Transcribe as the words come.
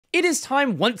It is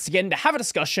time once again to have a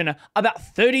discussion about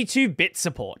 32-bit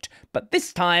support, but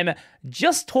this time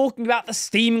just talking about the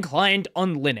Steam client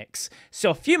on Linux.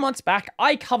 So a few months back,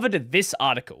 I covered this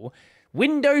article,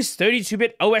 Windows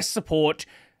 32-bit OS support.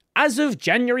 As of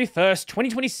January 1st,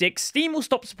 2026, Steam will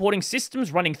stop supporting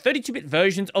systems running 32-bit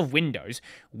versions of Windows.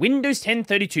 Windows 10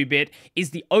 32-bit is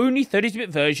the only 32-bit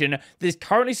version that is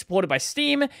currently supported by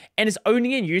Steam and is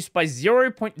only in use by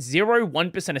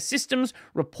 0.01% of systems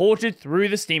reported through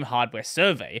the Steam hardware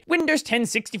survey. Windows 10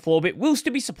 64-bit will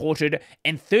still be supported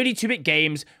and 32-bit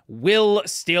games will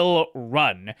still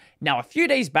run. Now, a few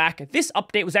days back, this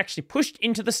update was actually pushed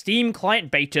into the Steam client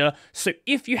beta, so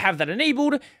if you have that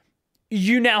enabled,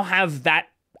 you now have that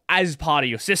as part of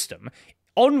your system.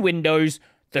 On Windows,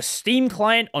 the Steam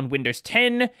client on Windows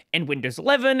 10 and Windows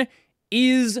 11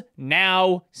 is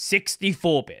now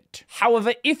 64-bit.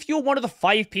 However, if you're one of the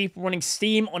 5 people running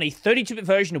Steam on a 32-bit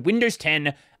version of Windows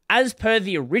 10, as per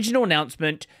the original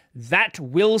announcement, that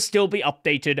will still be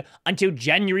updated until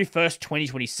January 1st,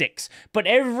 2026. But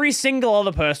every single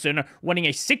other person running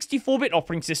a 64-bit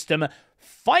operating system,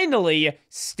 finally,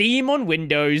 Steam on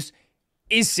Windows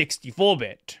is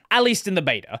 64-bit, at least in the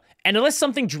beta. And unless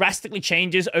something drastically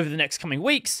changes over the next coming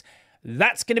weeks,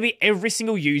 that's going to be every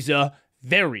single user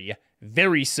very,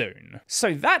 very soon.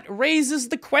 So that raises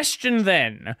the question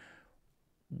then,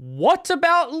 what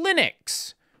about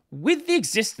Linux? With the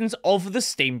existence of the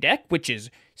Steam Deck, which is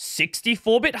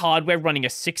 64-bit hardware running a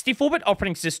 64-bit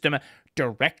operating system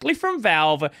directly from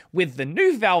Valve, with the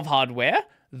new Valve hardware,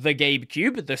 the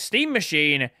GameCube, the Steam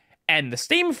Machine, and the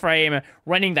Steam Frame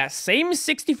running that same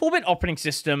 64-bit operating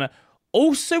system,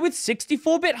 also with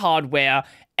 64-bit hardware,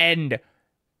 and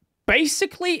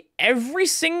basically every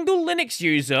single Linux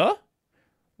user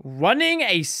running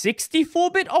a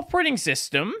 64-bit operating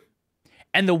system,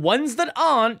 and the ones that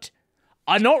aren't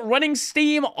are not running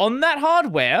Steam on that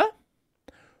hardware.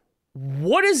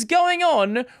 What is going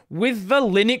on with the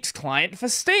Linux client for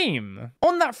Steam?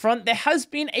 On that front, there has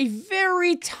been a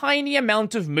very tiny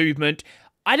amount of movement.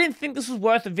 I didn't think this was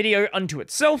worth a video unto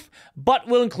itself, but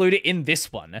we'll include it in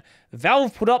this one.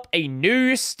 Valve put up a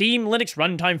new Steam Linux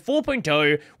Runtime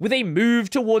 4.0 with a move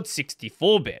towards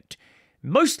 64-bit.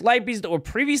 Most libraries that were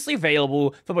previously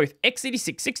available for both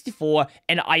x86-64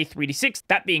 and i386,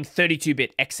 that being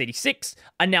 32-bit x86,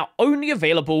 are now only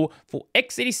available for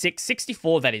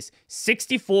x86-64, that is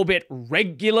 64-bit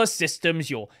regular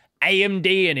systems, your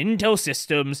AMD and Intel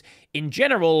systems. In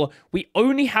general, we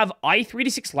only have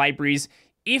i386 libraries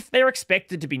if they're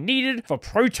expected to be needed for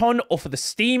Proton or for the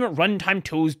Steam Runtime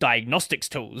Tools diagnostics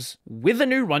tools. With a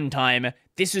new runtime,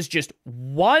 this is just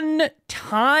one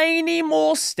tiny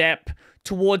more step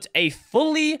towards a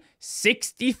fully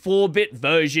 64-bit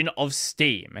version of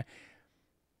Steam.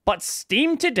 But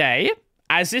Steam today,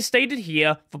 as is stated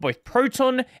here, for both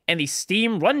Proton and the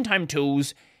Steam Runtime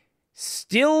Tools,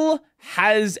 still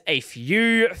has a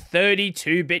few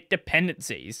 32-bit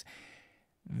dependencies.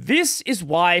 This is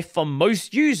why, for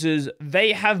most users,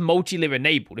 they have multi-lib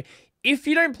enabled. If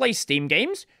you don't play Steam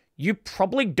games, you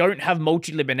probably don't have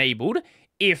multi-lib enabled.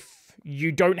 If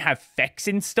you don't have FEX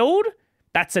installed,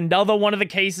 that's another one of the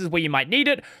cases where you might need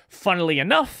it. Funnily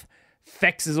enough,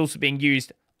 FEX is also being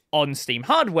used on Steam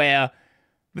hardware.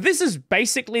 But this is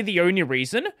basically the only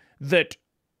reason that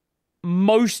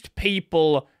most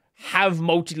people have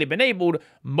multi-lib enabled,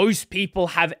 most people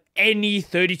have any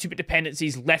 32-bit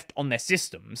dependencies left on their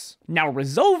systems. Now,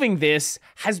 resolving this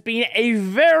has been a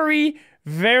very,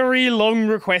 very long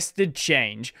requested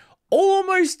change,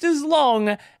 almost as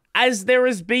long as there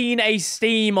has been a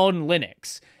Steam on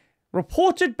Linux.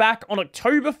 Reported back on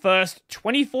October 1st,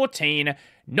 2014,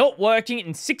 not working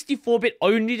in 64-bit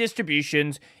only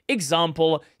distributions,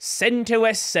 example,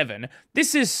 CentOS 7.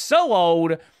 This is so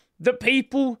old that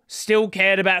people still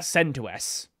cared about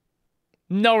CentOS.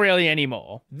 Not really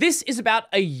anymore. This is about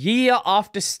a year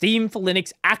after Steam for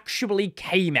Linux actually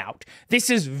came out. This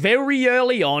is very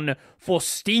early on for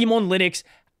Steam on Linux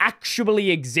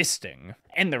actually existing.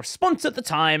 And the response at the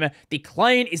time, the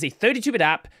client is a 32-bit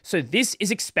app, so this is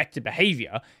expected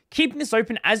behavior. Keeping this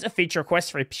open as a feature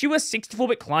request for a pure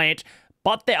 64-bit client,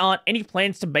 but there aren't any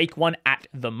plans to make one at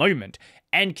the moment.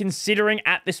 And considering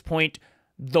at this point,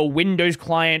 the Windows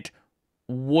client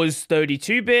was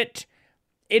 32-bit,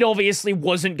 it obviously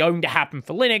wasn't going to happen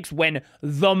for Linux when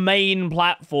the main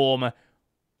platform,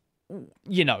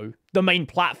 the main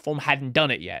platform hadn't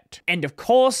done it yet. And of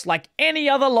course, like any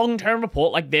other long-term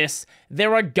report like this,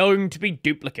 there are going to be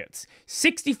duplicates.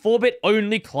 64-bit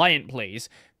only client, please.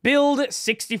 Build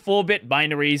 64-bit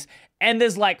binaries, and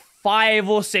there's like 5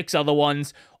 or 6 other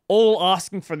ones, all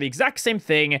asking for the exact same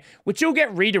thing, which will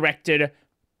get redirected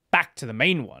back to the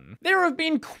main one. There have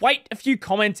been quite a few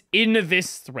comments in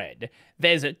this thread.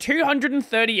 There's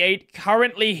 238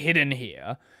 currently hidden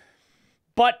here,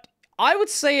 but I would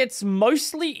say it's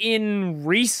mostly in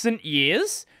recent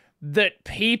years that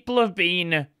people have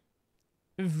been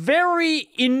very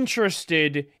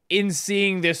interested in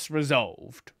seeing this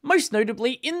resolved. Most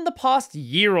notably, in the past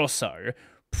year or so,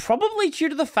 probably due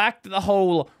to the fact that the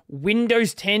whole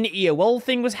Windows 10 EOL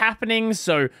thing was happening,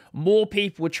 so more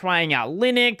people were trying out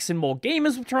Linux, and more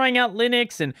gamers were trying out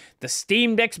Linux, and the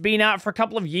Steam Deck's been out for a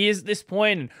couple of years at this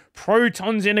point, and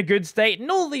Proton's in a good state, and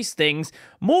all these things,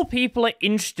 more people are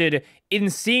interested in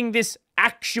seeing this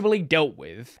actually dealt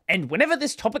with. And whenever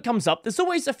this topic comes up, there's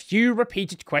always a few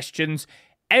repeated questions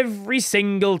every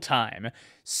single time.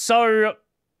 So,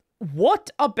 what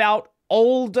about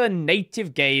older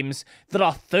native games that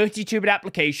are 32-bit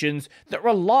applications that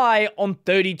rely on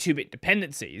 32-bit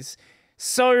dependencies?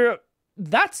 So,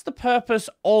 that's the purpose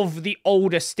of the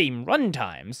older Steam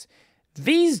runtimes.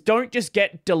 These don't just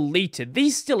get deleted,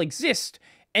 these still exist,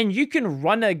 and you can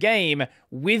run a game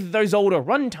with those older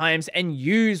runtimes and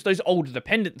use those older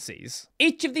dependencies.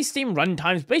 Each of these Steam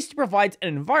runtimes basically provides an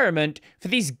environment for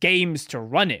these games to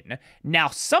run in. Now,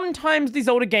 sometimes these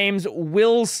older games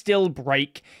will still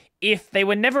break if they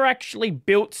were never actually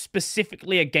built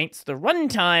specifically against the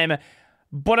runtime,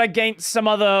 but against some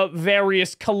other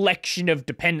various collection of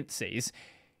dependencies.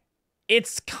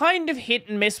 It's kind of hit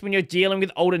and miss when you're dealing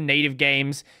with older native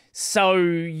games, so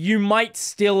you might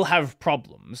still have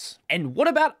problems. And what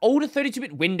about older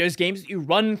 32-bit Windows games that you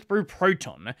run through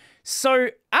Proton? So,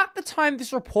 at the time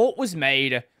this report was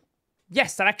made,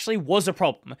 yes, that actually was a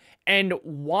problem, and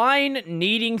Wine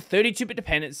needing 32-bit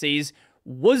dependencies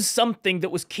was something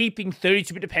that was keeping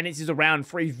 32-bit dependencies around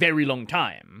for a very long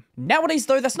time. Nowadays,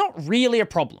 though, that's not really a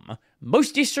problem.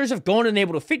 Most distros have gone and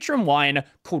enabled a feature in Wine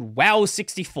called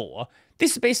WoW64.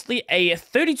 This is basically a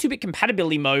 32-bit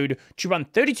compatibility mode to run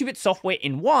 32-bit software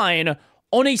in Wine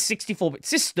on a 64-bit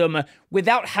system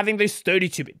without having those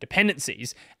 32-bit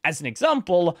dependencies. As an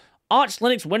example, Arch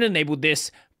Linux went and enabled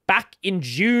this back in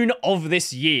June of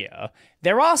this year.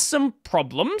 There are some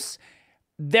problems.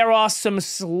 There are some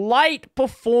slight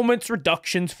performance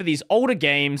reductions for these older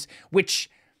games, which,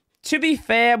 to be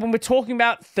fair, when we're talking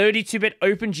about 32-bit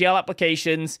OpenGL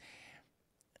applications,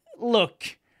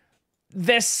 look,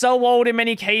 they're so old in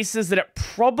many cases that it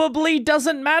probably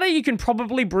doesn't matter. You can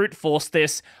probably brute force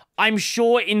this. I'm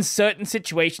sure in certain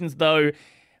situations, though,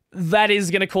 that is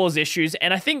going to cause issues,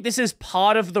 and I think this is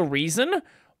part of the reason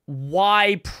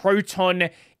why Proton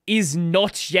is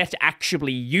not yet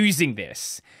actually using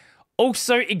this.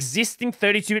 Also, existing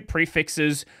 32-bit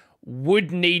prefixes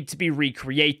would need to be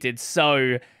recreated,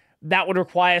 so that would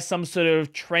require some sort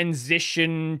of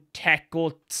transition tech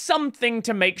or something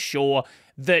to make sure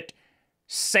that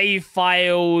save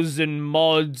files and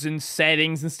mods and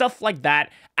settings and stuff like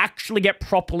that actually get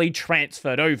properly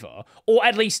transferred over, or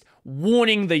at least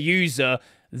warning the user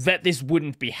that this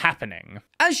wouldn't be happening.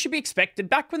 As should be expected,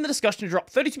 back when the discussion to drop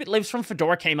 32-bit libs from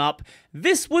Fedora came up,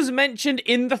 this was mentioned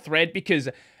in the thread because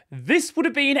this would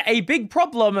have been a big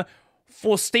problem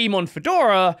for Steam on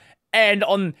Fedora and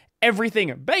on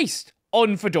everything based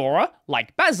on Fedora,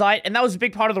 like Bazite, and that was a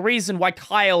big part of the reason why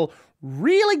Kyle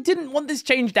really didn't want this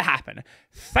change to happen.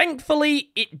 Thankfully,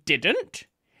 it didn't,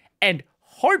 and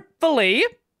hopefully,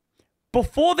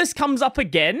 before this comes up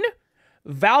again,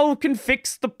 Valve can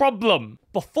fix the problem.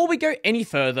 Before we go any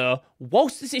further,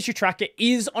 whilst this issue tracker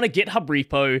is on a GitHub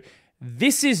repo,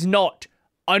 this is not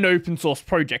an open source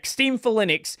project. Steam for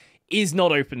Linux is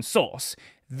not open source.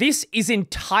 This is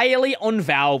entirely on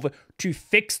Valve to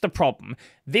fix the problem.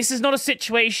 This is not a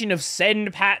situation of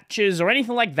send patches or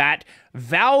anything like that.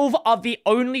 Valve are the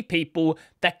only people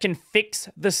that can fix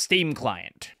the Steam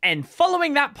client. And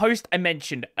following that post I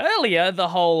mentioned earlier, the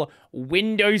whole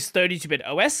Windows 32-bit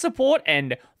OS support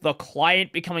and the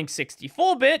client becoming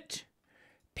 64-bit,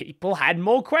 people had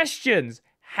more questions.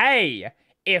 Hey,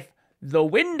 if the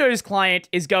Windows client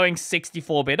is going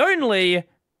 64-bit only,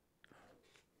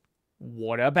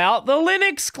 what about the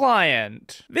Linux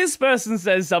client? This person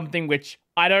says something which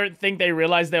I don't think they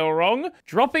realized they were wrong.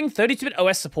 Dropping 32-bit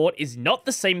OS support is not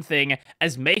the same thing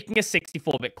as making a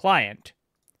 64-bit client.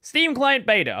 Steam Client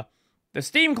Beta. The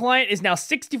Steam client is now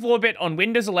 64-bit on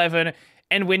Windows 11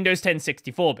 and Windows 10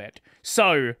 64-bit.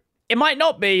 So, it might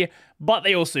not be, but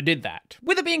they also did that.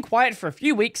 With it being quiet for a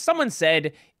few weeks, someone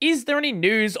said, is there any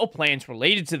news or plans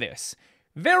related to this?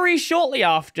 Very shortly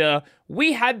after,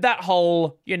 we had that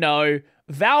whole,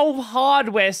 Valve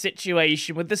hardware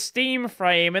situation with the Steam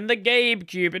frame and the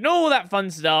GameCube and all that fun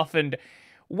stuff, and,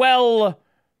 well,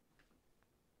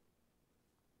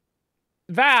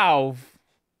 Valve,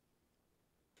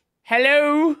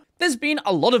 Hello? There's been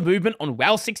a lot of movement on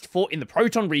WoW 64 in the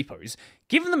Proton repos,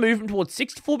 given the movement towards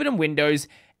 64-bit on Windows,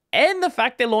 and the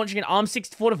fact they're launching an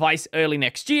ARM64 device early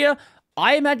next year.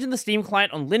 I imagine the Steam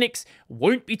client on Linux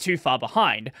won't be too far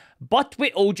behind, but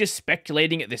we're all just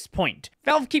speculating at this point.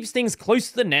 Valve keeps things close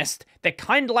to the nest, they're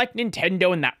kinda like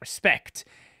Nintendo in that respect.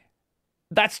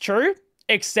 That's true,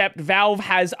 except Valve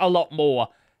has a lot more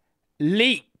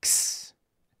leaks.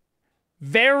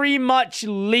 Very much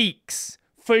leaks.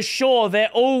 For sure, they're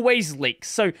always leaks.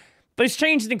 So, those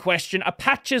changes in question are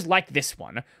patches like this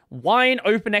one. Wine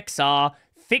OpenXR,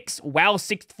 fix WoW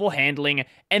 64 handling,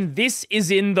 and this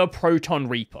is in the Proton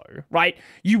repo, right?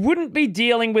 You wouldn't be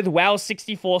dealing with WoW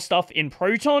 64 stuff in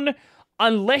Proton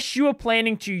unless you were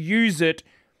planning to use it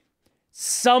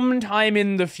sometime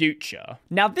in the future.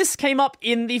 Now, this came up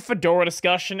in the Fedora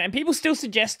discussion, and people still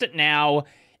suggest it now.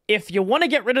 If you want to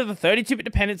get rid of the 32-bit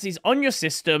dependencies on your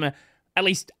system, at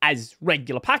least as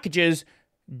regular packages,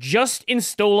 just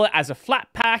install it as a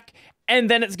Flatpak, and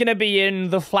then it's going to be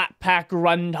in the Flatpak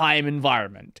runtime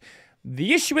environment.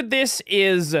 The issue with this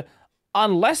is,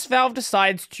 unless Valve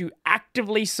decides to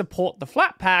actively support the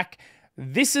Flatpak,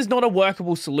 this is not a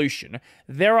workable solution.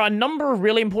 There are a number of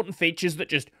really important features that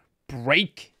just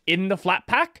break in the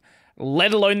Flatpak,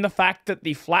 let alone the fact that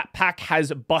the Flatpak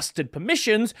has busted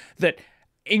permissions that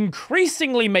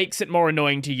increasingly makes it more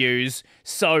annoying to use.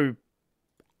 So,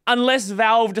 unless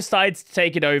Valve decides to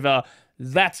take it over,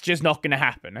 that's just not going to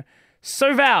happen.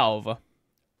 So Valve,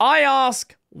 I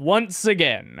ask once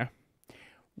again,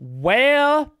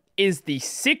 where is the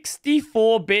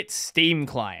 64-bit Steam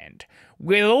client?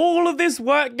 With all of this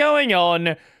work going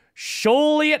on,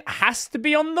 surely it has to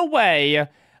be on the way,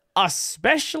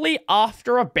 especially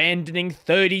after abandoning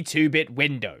 32-bit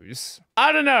Windows.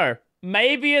 I don't know,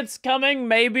 maybe it's coming,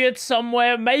 maybe it's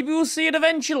somewhere, maybe we'll see it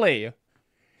eventually.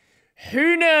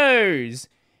 Who knows?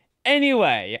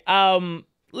 Anyway,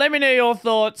 let me know your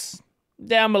thoughts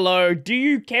down below. Do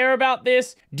you care about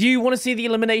this? Do you want to see the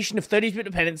elimination of 32-bit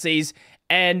dependencies?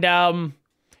 And, I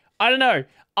don't know.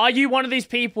 Are you one of these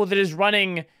people that is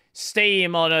running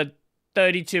Steam on a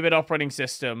 32-bit operating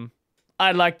system?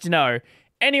 I'd like to know.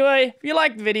 Anyway, if you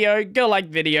liked the video, go like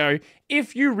the video.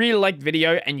 If you really liked the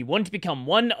video and you want to become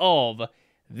one of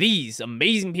these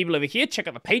amazing people over here, check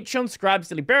out the Patreon, subscribe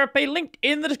to Pay, linked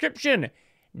in the description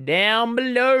down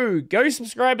below. Go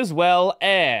subscribe as well,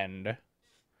 and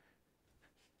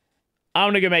I'm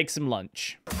gonna go make some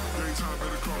lunch.